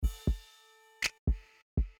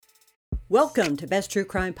Welcome to Best True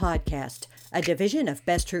Crime Podcast, a division of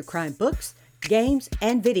Best True Crime Books, Games,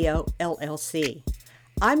 and Video, LLC.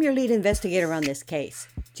 I'm your lead investigator on this case,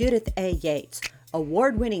 Judith A. Yates,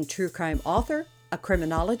 award-winning true crime author, a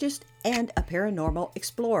criminologist, and a paranormal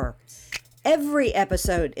explorer. Every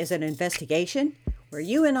episode is an investigation where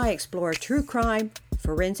you and I explore true crime,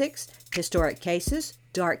 forensics, historic cases,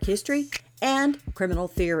 dark history, and criminal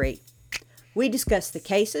theory. We discuss the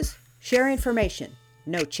cases, share information,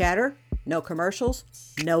 no chatter, no commercials,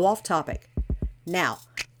 no off topic. Now,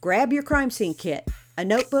 grab your crime scene kit, a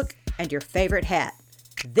notebook, and your favorite hat.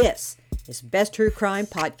 This is Best True Crime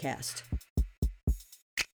Podcast.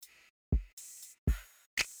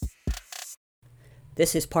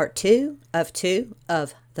 This is part 2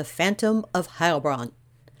 of The Phantom of Heilbronn.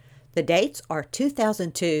 The dates are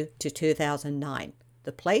 2002 to 2009.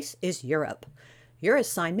 The place is Europe. Your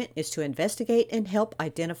assignment is to investigate and help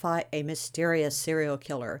identify a mysterious serial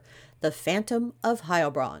killer, the Phantom of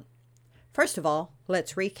Heilbronn. First of all,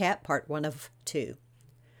 let's recap part 1 of 2.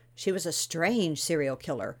 She was a strange serial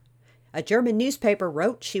killer. A German newspaper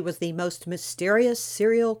wrote she was the most mysterious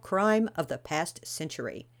serial crime of the past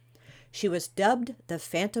century. She was dubbed the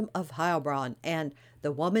Phantom of Heilbronn and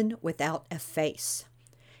the Woman Without a Face.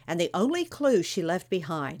 And the only clue she left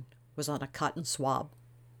behind was on a cotton swab.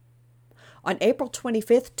 On April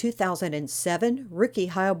 25, 2007, rookie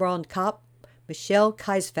Heilbronn cop Michelle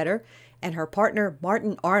Kaisvetter and her partner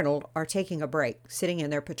Martin Arnold are taking a break, sitting in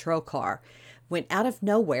their patrol car, when out of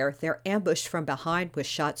nowhere they're ambushed from behind with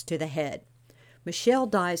shots to the head. Michelle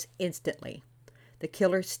dies instantly. The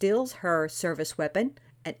killer steals her service weapon,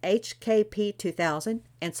 an HKP 2000,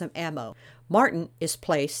 and some ammo. Martin is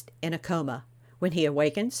placed in a coma. When he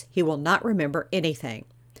awakens, he will not remember anything.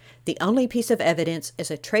 The only piece of evidence is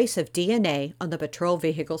a trace of DNA on the patrol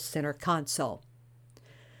vehicle's center console.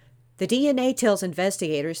 The DNA tells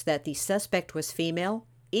investigators that the suspect was female,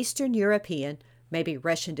 Eastern European, maybe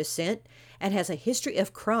Russian descent, and has a history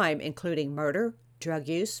of crime including murder, drug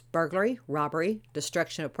use, burglary, robbery,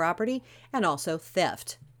 destruction of property, and also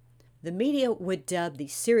theft. The media would dub the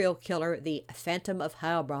serial killer the Phantom of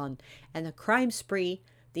Heilbronn and the crime spree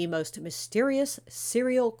the most mysterious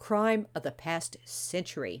serial crime of the past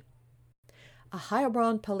century. A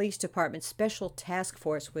Heilbronn Police Department special task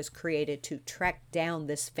force was created to track down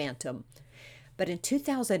this phantom. But in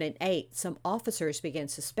 2008, some officers began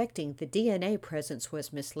suspecting the DNA presence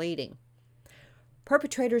was misleading.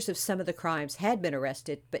 Perpetrators of some of the crimes had been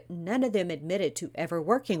arrested, but none of them admitted to ever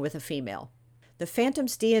working with a female. The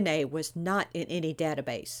phantom's DNA was not in any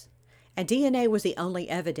database, and DNA was the only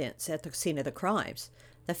evidence at the scene of the crimes.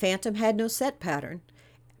 The phantom had no set pattern,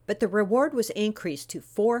 but the reward was increased to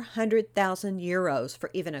 400,000 euros for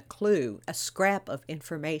even a clue, a scrap of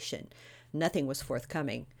information. Nothing was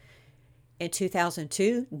forthcoming. In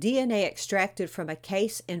 2002, DNA extracted from a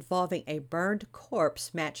case involving a burned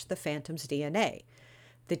corpse matched the phantom's DNA.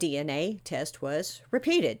 The DNA test was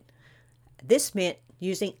repeated. This meant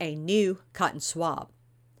using a new cotton swab.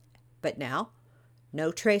 But now,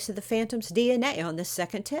 no trace of the phantom's DNA on this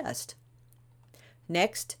second test.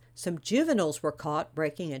 Next, some juveniles were caught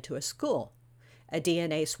breaking into a school. A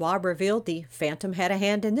DNA swab revealed the phantom had a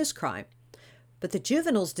hand in this crime, but the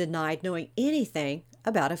juveniles denied knowing anything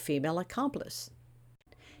about a female accomplice.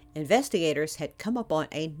 Investigators had come upon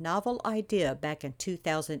a novel idea back in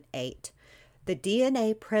 2008. The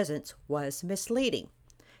DNA presence was misleading.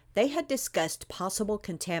 They had discussed possible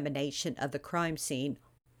contamination of the crime scene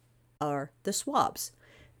or the swabs.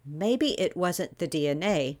 Maybe it wasn't the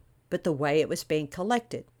DNA, but the way it was being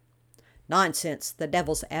collected. Nonsense, the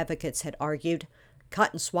devil's advocates had argued.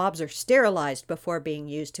 Cotton swabs are sterilized before being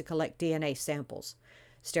used to collect DNA samples.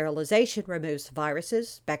 Sterilization removes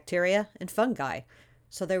viruses, bacteria, and fungi,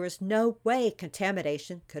 so there was no way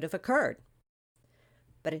contamination could have occurred.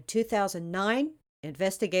 But in 2009,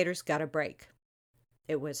 investigators got a break.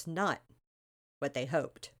 It was not what they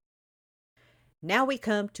hoped. Now we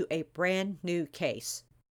come to a brand new case.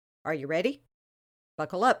 Are you ready?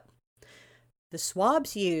 Buckle up. The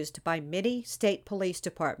swabs used by many state police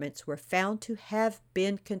departments were found to have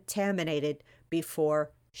been contaminated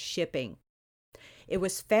before shipping. It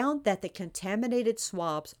was found that the contaminated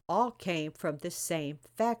swabs all came from the same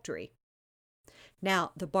factory.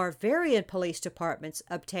 Now, the Bavarian police departments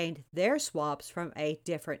obtained their swabs from a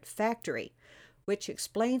different factory, which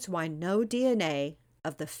explains why no DNA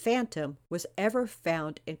of the phantom was ever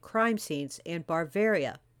found in crime scenes in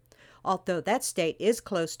Bavaria, although that state is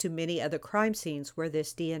close to many other crime scenes where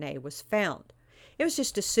this DNA was found. It was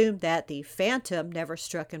just assumed that the phantom never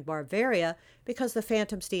struck in Bavaria because the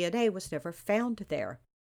phantom's DNA was never found there.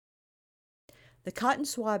 The cotton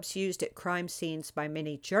swabs used at crime scenes by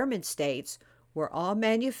many German states were all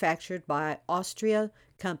manufactured by Austria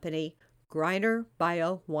company Greiner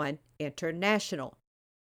Bio 1 International.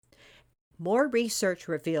 More research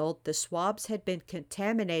revealed the swabs had been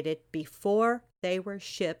contaminated before they were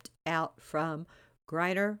shipped out from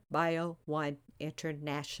Greiner Bio 1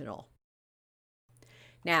 International.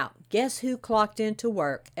 Now, guess who clocked into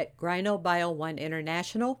work at Greiner Bio 1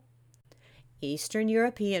 International? Eastern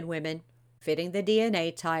European women fitting the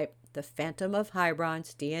DNA type the Phantom of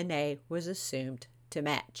Heilbronn's DNA was assumed to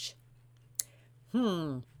match.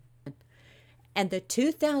 And the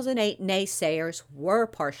 2008 naysayers were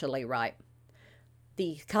partially right.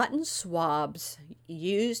 The cotton swabs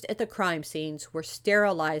used at the crime scenes were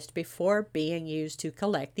sterilized before being used to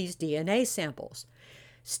collect these DNA samples.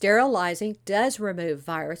 Sterilizing does remove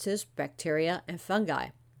viruses, bacteria, and fungi,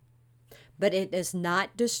 but it does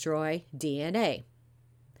not destroy DNA.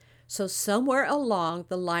 So somewhere along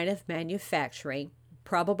the line of manufacturing,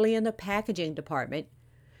 probably in the packaging department,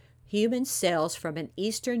 human cells from an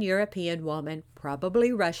Eastern European woman,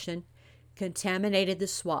 probably Russian, contaminated the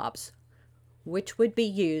swabs, which would be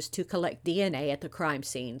used to collect DNA at the crime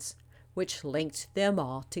scenes, which linked them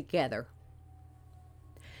all together.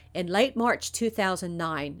 In late March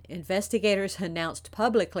 2009, investigators announced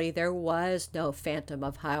publicly there was no Phantom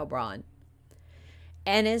of Heilbronn.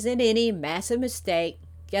 And as in any massive mistake,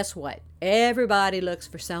 guess what? Everybody looks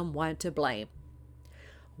for someone to blame.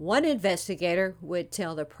 One investigator would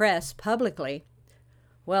tell the press publicly,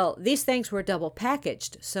 well, these things were double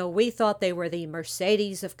packaged, so we thought they were the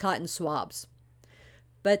Mercedes of cotton swabs.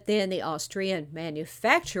 But then the Austrian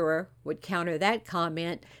manufacturer would counter that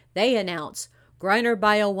comment. They announce, Greiner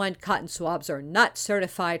Bio 1 cotton swabs are not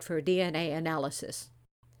certified for DNA analysis.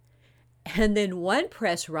 And then one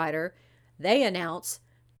press writer, they announce,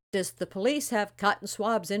 does the police have cotton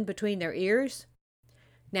swabs in between their ears?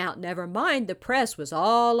 Now, never mind, the press was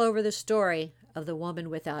all over the story of the woman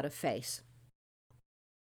without a face.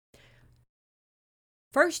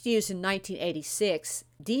 First used in 1986,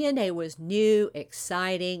 DNA was new,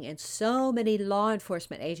 exciting, and so many law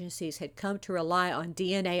enforcement agencies had come to rely on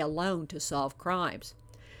DNA alone to solve crimes.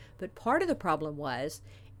 But part of the problem was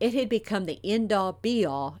it had become the end-all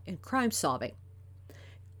be-all in crime solving.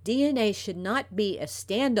 DNA should not be a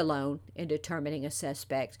standalone in determining a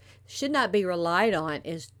suspect, should not be relied on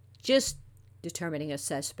as just determining a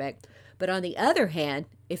suspect. But on the other hand,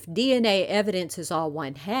 if DNA evidence is all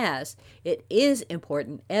one has, it is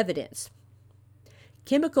important evidence.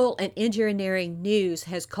 Chemical and Engineering News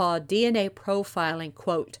has called DNA profiling,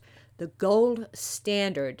 quote, the gold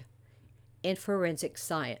standard in forensic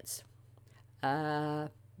science.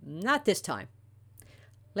 Not this time.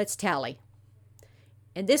 Let's tally.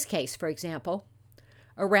 In this case, for example,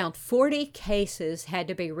 around 40 cases had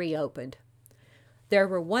to be reopened. There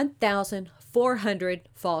were 1,400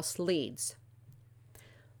 false leads.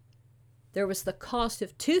 There was the cost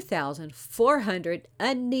of 2,400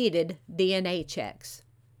 unneeded DNA checks,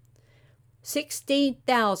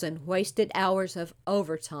 16,000 wasted hours of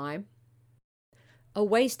overtime, a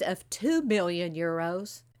waste of 2 million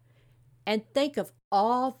euros, and think of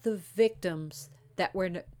all the victims that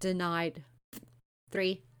were denied.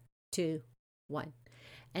 3, 2, 1.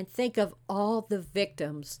 And think of all the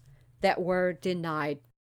victims that were denied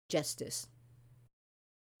justice.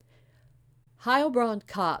 Heilbronn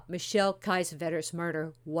cop Michelle Kaisvetter's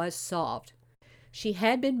murder was solved. She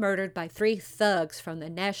had been murdered by 3 thugs from the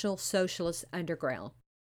National Socialist Underground.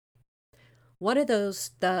 One of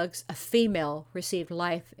those thugs, a female, received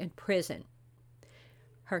life in prison.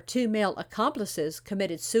 Her 2 male accomplices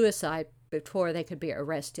committed suicide before they could be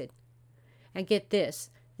arrested. And get this,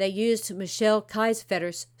 they used Michelle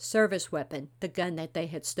Kaisvetter's service weapon, the gun that they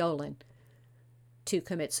had stolen, to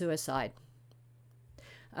commit suicide.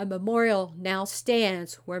 A memorial now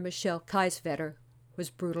stands where Michelle Kaisvetter was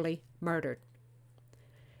brutally murdered.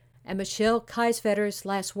 And Michelle Kaisvetter's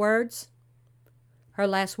last words? Her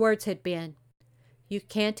last words had been, "You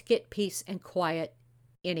can't get peace and quiet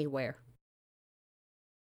anywhere."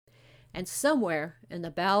 And somewhere in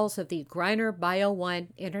the bowels of the Greiner Bio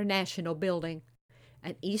 1 International building,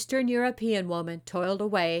 an Eastern European woman toiled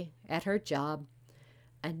away at her job,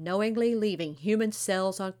 unknowingly leaving human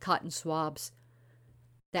cells on cotton swabs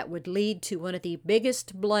that would lead to one of the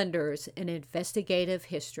biggest blunders in investigative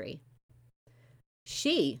history.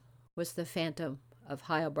 She was the Phantom of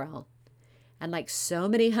Heilbronn, and like so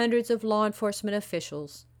many hundreds of law enforcement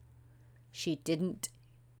officials, she didn't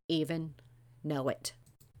even know it.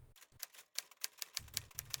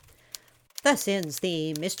 Thus ends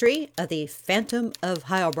the mystery of the Phantom of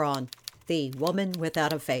Heilbronn, the woman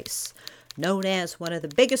without a face. known as one of the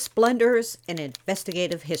biggest blunders in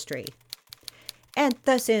investigative history. And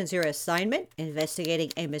thus ends your assignment,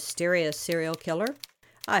 investigating a mysterious serial killer.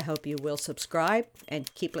 I hope you will subscribe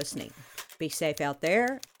and keep listening. Be safe out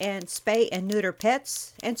there, and spay and neuter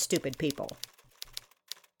pets and stupid people.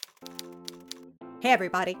 Hey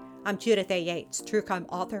everybody, I'm Judith A. Yates, true crime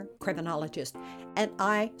author, criminologist, and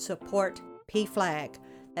I support PFLAG.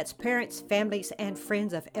 That's Parents, Families, and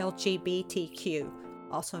Friends of LGBTQ,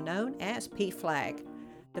 also known as PFLAG.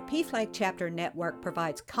 The PFLAG chapter network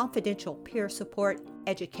provides confidential peer support,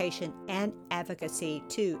 education, and advocacy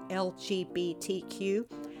to LGBTQ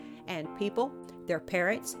and people, their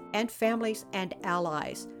parents, and families and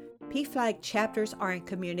allies. PFLAG chapters are in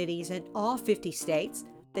communities in all 50 states,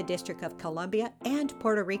 the District of Columbia, and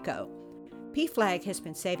Puerto Rico. PFLAG has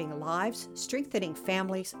been saving lives, strengthening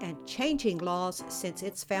families, and changing laws since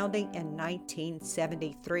its founding in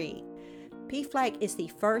 1973. PFLAG is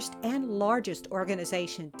the first and largest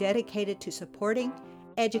organization dedicated to supporting,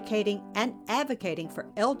 educating, and advocating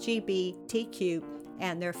for LGBTQ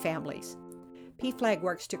and their families. PFLAG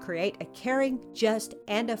works to create a caring, just,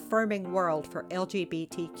 and affirming world for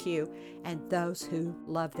LGBTQ and those who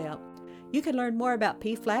love them. You can learn more about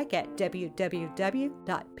PFLAG at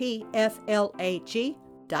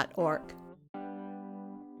www.pflag.org.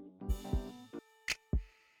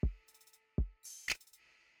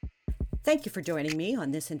 Thank you for joining me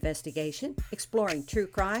on this investigation, exploring true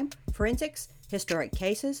crime, forensics, historic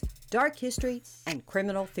cases, dark history, and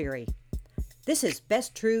criminal theory. This is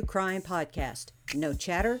Best True Crime Podcast. No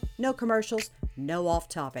chatter, no commercials, no off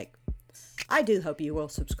topic. I do hope you will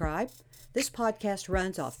subscribe. This podcast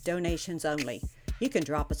runs off donations only. You can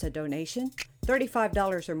drop us a donation,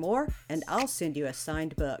 $35 or more, and I'll send you a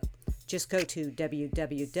signed book. Just go to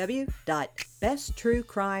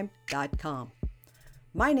www.besttruecrime.com.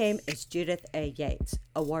 My name is Judith A. Yates,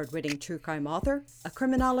 award-winning true crime author, a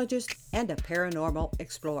criminologist, and a paranormal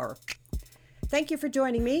explorer. Thank you for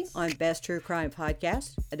joining me on Best True Crime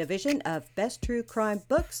Podcast, a division of Best True Crime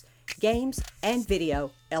Books, Games, and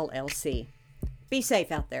Video, LLC. Be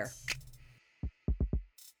safe out there.